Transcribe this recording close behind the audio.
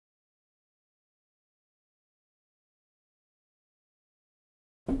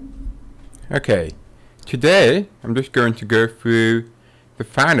Okay, today I'm just going to go through the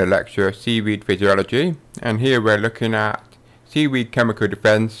final lecture of Seaweed Physiology, and here we're looking at seaweed chemical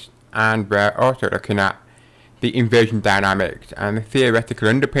defense, and we're also looking at the invasion dynamics and the theoretical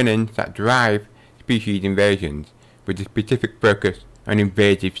underpinnings that drive species invasions, with a specific focus on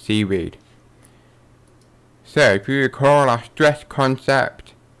invasive seaweed. So if you recall our stress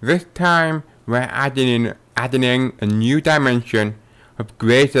concept, this time we're adding in a new dimension of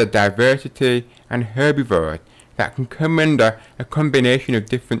greater diversity and herbivores that can come under a combination of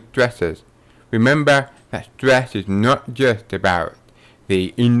different stresses. Remember that stress is not just about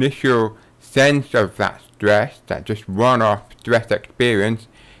the initial sense of that stress, that just one-off stress experience.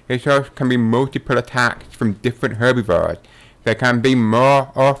 It also can be multiple attacks from different herbivores. There can be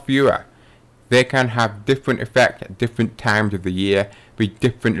more or fewer. They can have different effects at different times of the year with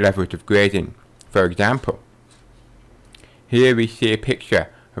different levels of grazing. For example, here we see a picture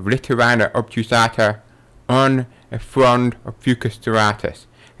of Littorina obtusata on a frond of Fucus serratus.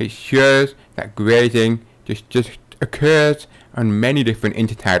 It shows that grazing just occurs on many different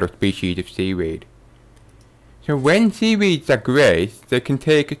intertidal species of seaweed. So when seaweeds are grazed, they can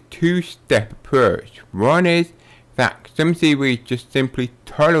take a two-step approach. One is that some seaweeds just simply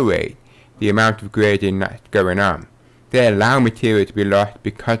tolerate the amount of grazing that's going on. They allow material to be lost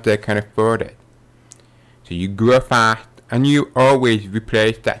because they can afford it. So you grow fast, and you always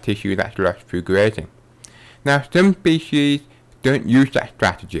replace that tissue that's lost through grazing. Now some species don't use that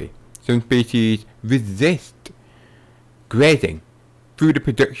strategy. Some species resist grazing through the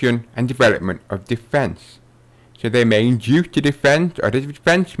production and development of defense. So they may induce the defense, or the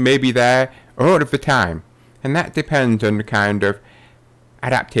defense may be there all of the time, and that depends on the kind of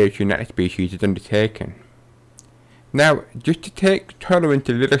adaptation that the species has undertaken. Now, just to take tolerance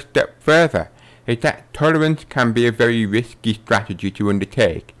a little step further, is that tolerance can be a very risky strategy to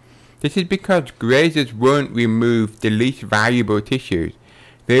undertake. This is because grazers won't remove the least valuable tissues.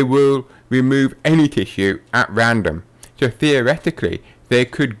 They will remove any tissue at random. So theoretically, they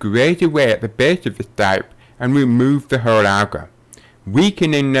could graze away at the base of the stipe and remove the whole alga,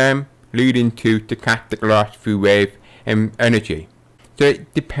 weakening them, leading to stochastic loss through wave energy. So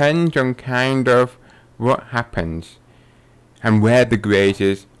it depends on kind of what happens and where the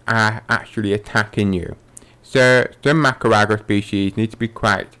grazers are actually attacking you. So some macroalgal species need to be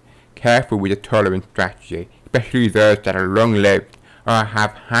quite careful with a tolerance strategy, especially those that are long-lived or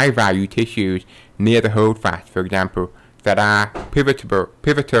have high-value tissues near the holdfast, for example, that are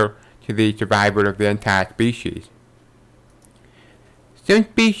pivotal to the survival of the entire species. Some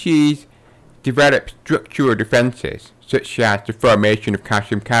species develop structural defences, such as the formation of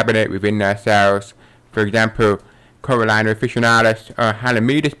calcium carbonate within their cells. For example, Corallina officinalis or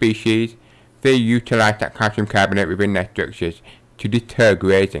Halimeda species, they utilize that calcium carbonate within their structures to deter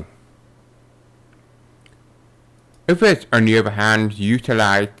grazing. Others, on the other hand,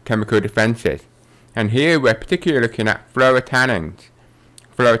 utilize chemical defences, and here we're particularly looking at fluorotannins.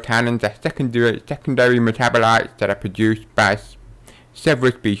 Fluorotannins are secondary metabolites that are produced by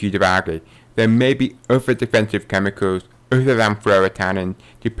several species of algae. There may be other defensive chemicals other than fluorotannins,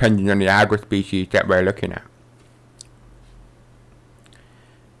 depending on the algal species that we're looking at.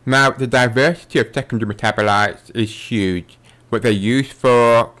 Now, the diversity of secondary metabolites is huge. What they're used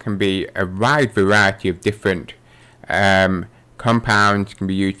for can be a wide variety of different compounds, can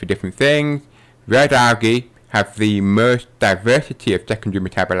be used for different things. Red algae have the most diversity of secondary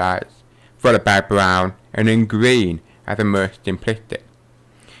metabolites, followed by brown, and then green are the most simplistic.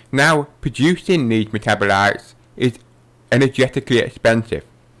 Now, producing these metabolites is energetically expensive.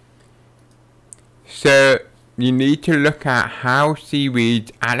 So you need to look at how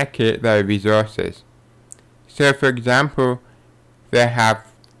seaweeds allocate their resources. So for example, they have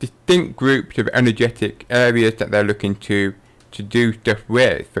distinct groups of energetic areas that they're looking to do stuff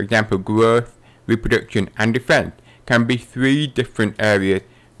with. For example, growth, reproduction and defense can be three different areas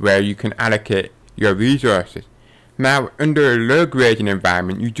where you can allocate your resources. Now, under a low grading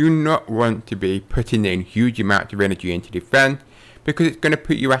environment, you do not want to be putting in huge amounts of energy into defense, because it's going to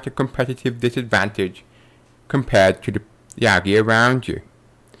put you at a competitive disadvantage compared to the algae around you.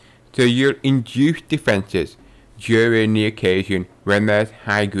 So you'll induce defences during the occasion when there's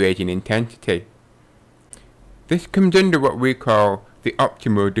high grading intensity. This comes under what we call the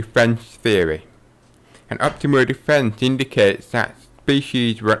optimal defence theory. An optimal defence indicates that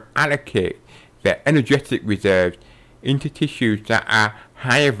species will allocate their energetic reserves into tissues that are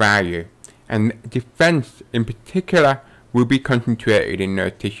higher value, and defense in particular will be concentrated in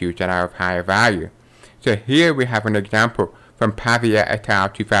those tissues that are of higher value. So here we have an example from Pavia et al.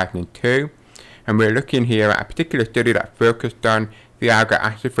 2002, and we're looking here at a particular study that focused on the alga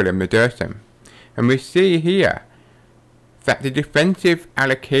Acyphyllum nodorsum. And we see here that the defensive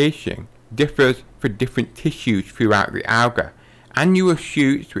allocation differs for different tissues throughout the alga. Annual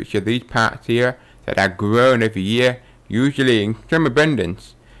shoots, which are these parts here that are grown every year, usually in some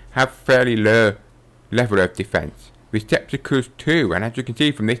abundance, have fairly low level of defense. Receptacles too, and as you can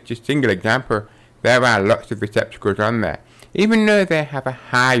see from this just single example, there are lots of receptacles on there. Even though they have a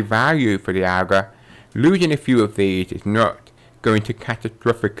high value for the alga, losing a few of these is not going to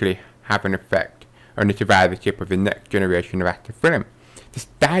catastrophically have an effect on the survivorship of the next generation of Acyphyllum. The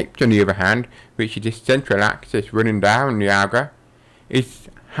stipes, on the other hand, which is this central axis running down the alga, is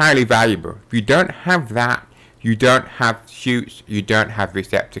highly valuable. If you don't have that, you don't have shoots, you don't have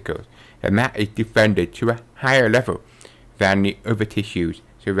receptacles, and that is defended to a higher level than the other tissues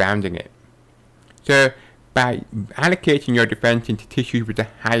surrounding it. So by allocating your defense into tissues with the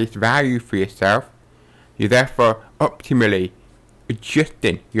highest value for yourself, you're therefore optimally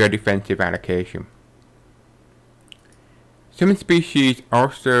adjusting your defensive allocation. Some species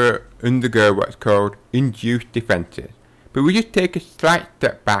also undergo what's called induced defenses, but we just take a slight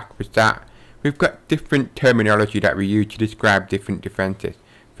step back with that. We've got different terminology that we use to describe different defenses.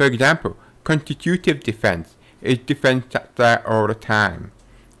 For example, constitutive defense is defense that's there all the time,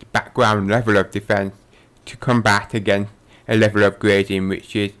 the background level of defense to combat against a level of grazing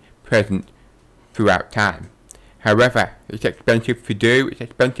which is present throughout time. However, it's expensive to do, it's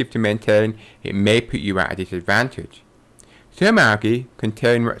expensive to maintain, it may put you at a disadvantage. Some algae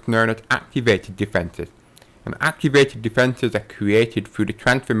contain what's known as activated defenses, and activated defenses are created through the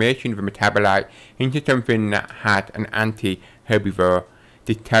transformation of a metabolite into something that has an anti-herbivore,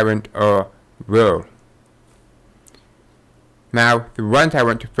 deterrent or role. Now, the ones I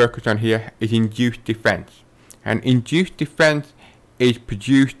want to focus on here is induced defense, and induced defense is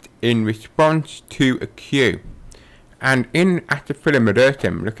produced in response to a cue. And in Acyphyllum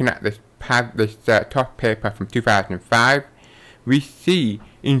nodorsum, looking at this top paper from 2005, we see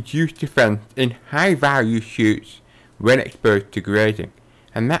induced defense in high value shoots when exposed to grazing,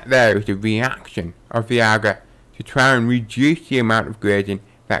 and that there is a reaction of the alga to try and reduce the amount of grazing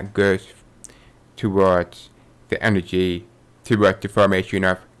that goes towards the energy, towards the formation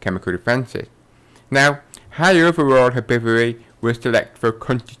of chemical defenses. Now, high overall herbivory will select for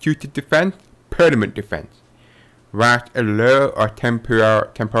constituted defense, permanent defense, whilst a low or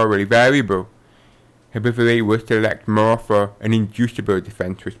temporally variable herbivory will select more for an inducible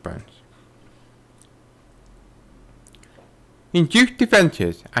defense response. Induced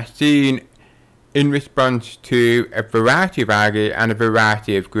defenses are seen in response to a variety of algae and a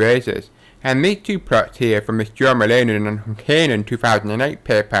variety of grazers, and these two plots here from this John Mullane and Hunkanen 2008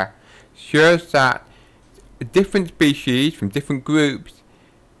 paper shows that different species from different groups,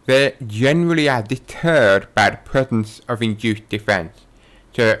 they generally are deterred by the presence of induced defense.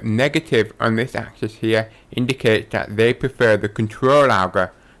 So negative on this axis here indicates that they prefer the control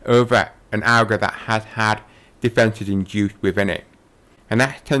alga over an alga that has had defenses induced within it. And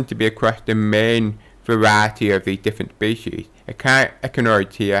that tends to be across the main variety of these different species.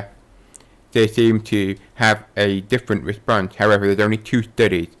 Echinoids here, they seem to have a different response. However, there's only 2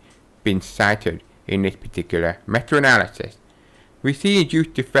 studies being cited in this particular meta-analysis. We see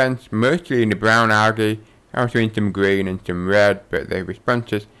induced defense mostly in the brown algae, also in some green and some red, but the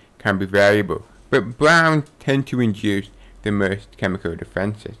responses can be variable. But browns tend to induce the most chemical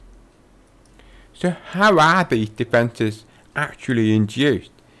defenses. So how are these defenses actually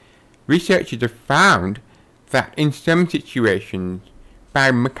induced? Researchers have found that in some situations,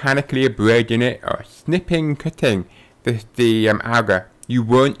 by mechanically abrading it or cutting the alga, you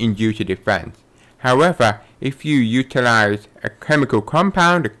won't induce a defense. However, if you utilize a chemical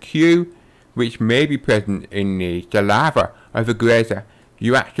compound, a cue, which may be present in the saliva of a grazer,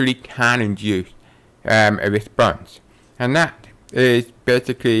 you actually can induce a response. And that is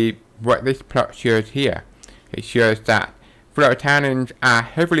basically what this plot shows here. It shows that phloretannins are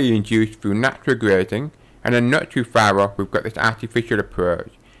heavily induced through natural grazing, and then not too far off we've got this artificial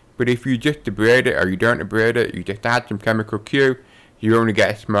approach. But if you just abrade it or you don't abrade it, you just add some chemical cue, you only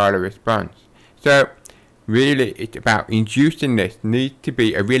get a smaller response. So really it's about inducing this needs to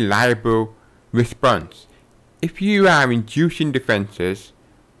be a reliable response. If you are inducing defenses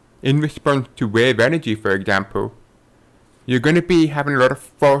in response to wave energy, for example, you're going to be having a lot of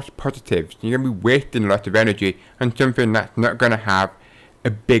false positives. You're going to be wasting a lot of energy on something that's not going to have a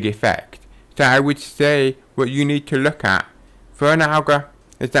big effect. So I would say what you need to look at for an alga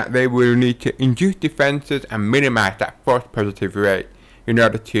is that they will need to induce defenses and minimize that false positive rate in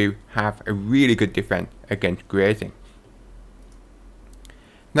order to have a really good defense against grazing.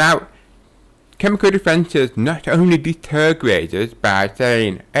 Now, chemical defences not only deter grazers by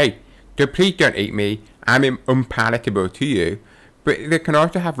saying, hey, please don't eat me, I'm unpalatable to you, but they can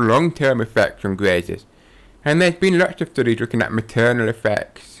also have long-term effects on grazers. And there's been lots of studies looking at maternal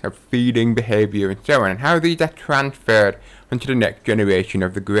effects of feeding behaviour and so on, and how these are transferred onto the next generation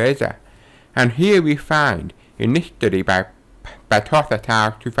of the grazer. And here we find, in this study by Toth et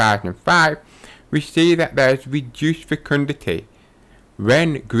al. 2005, we see that there's reduced fecundity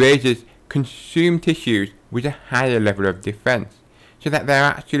when grazers consume tissues with a higher level of defence, so that the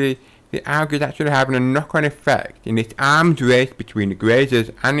algae is actually having a knock-on effect in this arms race between the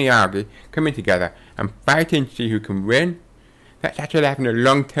grazers and the algae coming together and fighting to see who can win. That's actually having a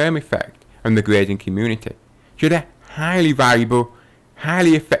long-term effect on the grazing community. So they're highly valuable,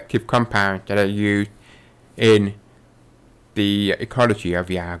 highly effective compounds that are used in the ecology of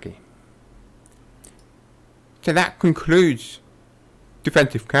the algae. So that concludes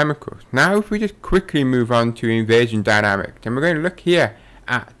defensive chemicals. Now if we just quickly move on to invasion dynamics, and we're going to look here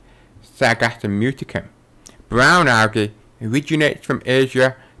at Sargassum muticum. Brown algae originates from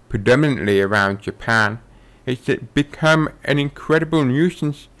Asia, predominantly around Japan. It's become an incredible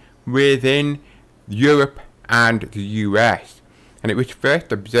nuisance within Europe and the US, and it was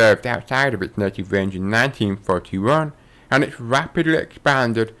first observed outside of its native range in 1941, and it's rapidly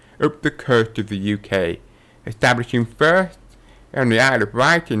expanded up the coast of the UK, establishing first on the Isle of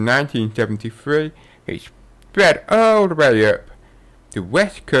Wight in 1973. It spread all the way up the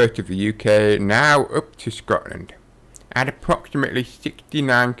west coast of the UK, now up to Scotland, at approximately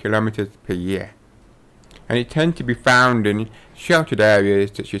 69 kilometres per year. And it tends to be found in sheltered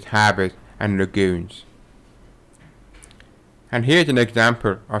areas such as harbours and lagoons. And here's an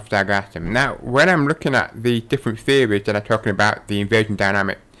example of Sargassum. Now, when I'm looking at the different theories that are talking about the invasion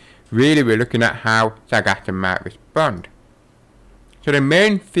dynamic, really we're looking at how Sargassum might respond. So the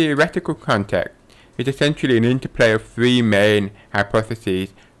main theoretical context is essentially an interplay of three main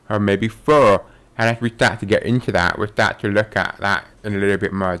hypotheses, or maybe four, and as we start to get into that, we'll start to look at that in a little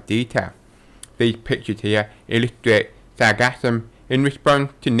bit more detail. These pictures here illustrate Sargassum in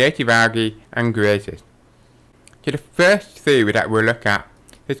response to native algae and grazers. So the first theory that we'll look at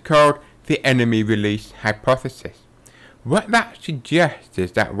is called the enemy release hypothesis. What that suggests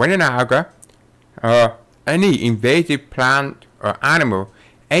is that when an alga, or any invasive plant or animal,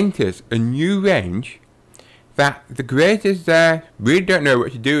 enters a new range, that the grazers there really don't know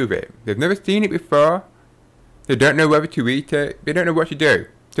what to do with it. They've never seen it before, they don't know whether to eat it, they don't know what to do,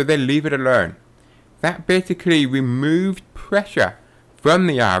 so they leave it alone. That basically removes pressure from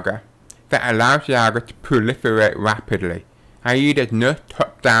the alga that allows the alga to proliferate rapidly, i.e. there's no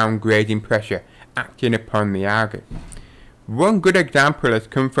top-down grazing pressure acting upon the algae. One good example has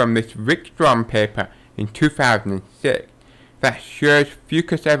come from this Rickstrom paper in 2006 that shows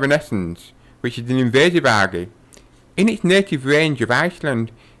Fucus evanescens, which is an invasive algae. In its native range of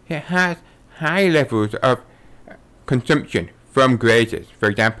Iceland, it has high levels of consumption from grazers, for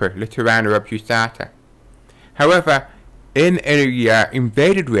example, Litorina obtusata. However, in an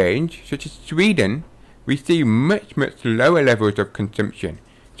invaded range, such as Sweden, we see much lower levels of consumption,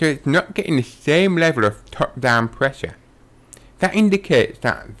 so it's not getting the same level of top-down pressure. That indicates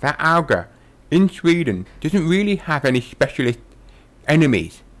that that alga in Sweden doesn't really have any specialist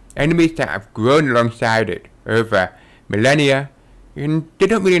enemies that have grown alongside it over millennia, and they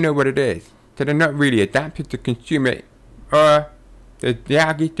don't really know what it is, so they're not really adapted to consume it, or the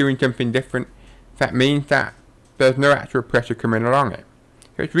algae is doing something different. That means that there's no actual pressure coming along it.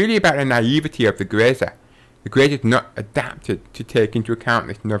 So it's really about the naivety of the grazer. The grazer is not adapted to take into account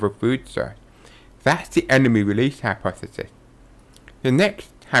this novel food source. That's the enemy release hypothesis. The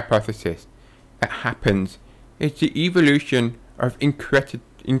next hypothesis that happens is the evolution of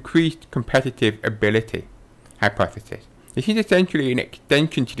increased competitive ability hypothesis. This is essentially an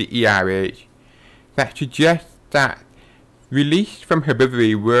extension to the ERH that suggests that release from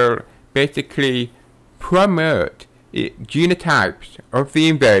herbivory will basically promote genotypes of the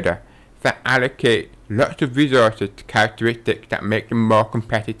invader that allocate lots of resources to characteristics that make them more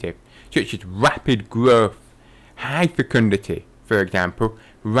competitive, such as rapid growth, high fecundity, for example,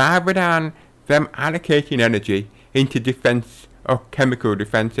 rather than them allocating energy into defense or chemical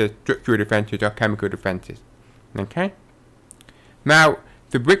defenses, structural defenses or chemical defenses. Okay? Now,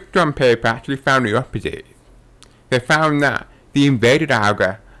 the Rickstrom paper actually found the opposite. They found that the invaded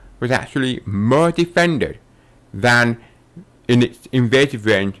alga was actually more defended than in its invasive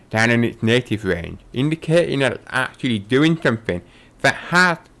range than in its native range, indicating that it's actually doing something that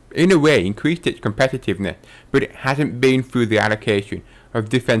has, in a way, increased its competitiveness, but it hasn't been through the allocation of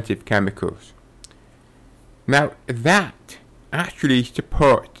defensive chemicals. Now, that actually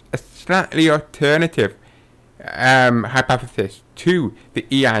supports a slightly alternative hypothesis to the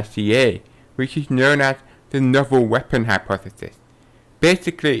EICA, which is known as the novel weapon hypothesis.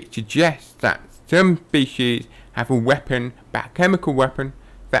 Basically, it suggests that some species have a weapon, biochemical weapon,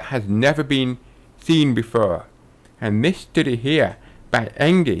 that has never been seen before. And this study here by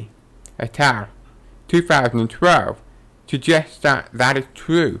Engi et al. 2012 suggests that that is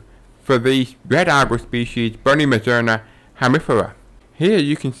true for the red algal species Bonimazona hamifera. Here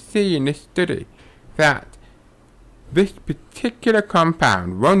you can see in this study that this particular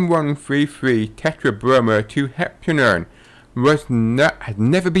compound, 1133 tetrabromo 2-heptanone, has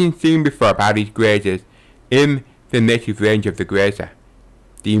never been seen before by these grazers in the native range of the grazer,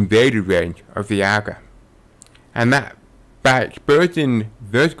 the invaded range of the alga. And that by exposing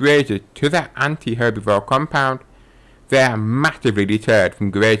those grazers to that anti-herbivore compound, they are massively deterred from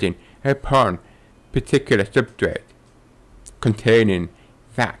grazing upon particular substrate containing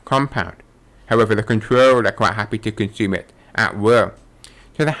that compound. However, the control are quite happy to consume it at will.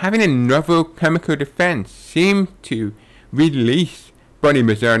 So that having a novel chemical defense seems to release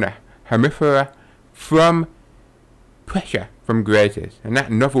Bonimazona hamifera from pressure from grazers, and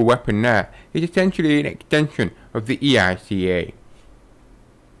that novel weapon there is essentially an extension of the EICA.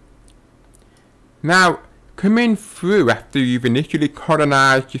 Now, coming through after you've initially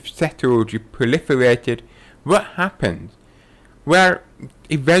colonized, you've settled, you've proliferated, what happens? Well,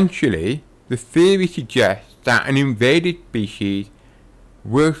 eventually, the theory suggests that an invaded species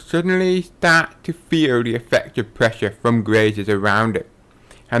will suddenly start to feel the effect of pressure from grazers around it.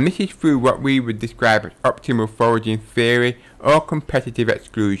 And this is through what we would describe as optimal foraging theory or competitive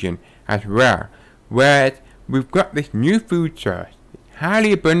exclusion as well, where we've got this new food source, it's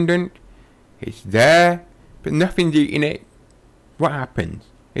highly abundant, it's there, but nothing's eating it. What happens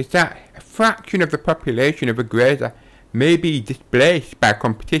is that a fraction of the population of a grazer may be displaced by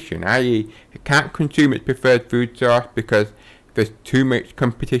competition, i.e. it can't consume its preferred food source because there's too much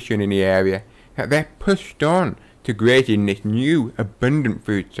competition in the area, that they're pushed on to grazing this new abundant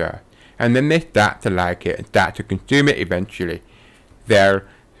food source, and then they start to like it and start to consume it eventually. They'll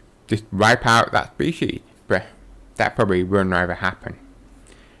just wipe out that species, but that probably will never happen.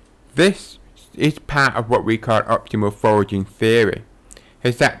 This is part of what we call optimal foraging theory,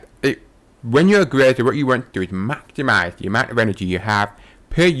 is that when you're a grazer, what you want to do is maximize the amount of energy you have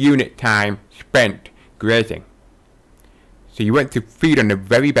per unit time spent grazing. So you want to feed on the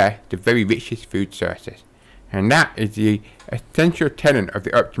very best, the very richest food sources. And that is the essential tenet of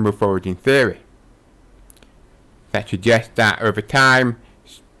the optimal foraging theory. That suggests that over time,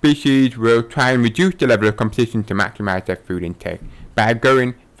 species will try and reduce the level of competition to maximize their food intake by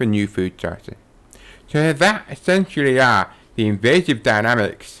going for new food sources. So that essentially are the invasive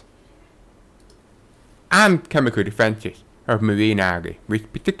dynamics and chemical defenses of marine algae,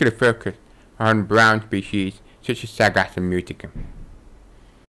 with particular focus on brown species such as Sargassum muticum.